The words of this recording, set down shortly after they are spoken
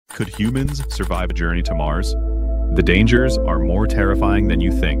Could humans survive a journey to Mars? The dangers are more terrifying than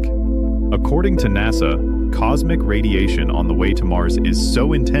you think. According to NASA, cosmic radiation on the way to Mars is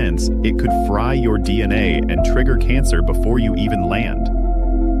so intense it could fry your DNA and trigger cancer before you even land.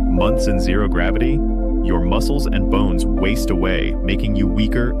 Months in zero gravity, your muscles and bones waste away, making you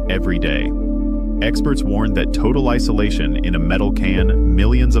weaker every day. Experts warn that total isolation in a metal can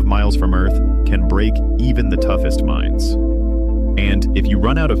millions of miles from Earth can break even the toughest minds. And if you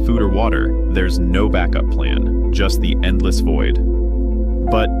run out of food or water, there's no backup plan, just the endless void.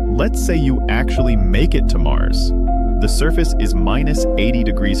 But let's say you actually make it to Mars. The surface is minus 80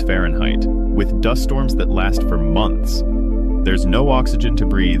 degrees Fahrenheit, with dust storms that last for months. There's no oxygen to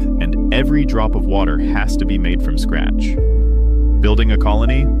breathe, and every drop of water has to be made from scratch. Building a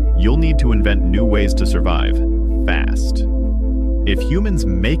colony, you'll need to invent new ways to survive, fast. If humans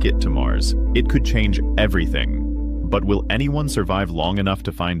make it to Mars, it could change everything. But will anyone survive long enough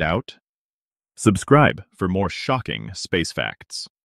to find out? Subscribe for more shocking space facts.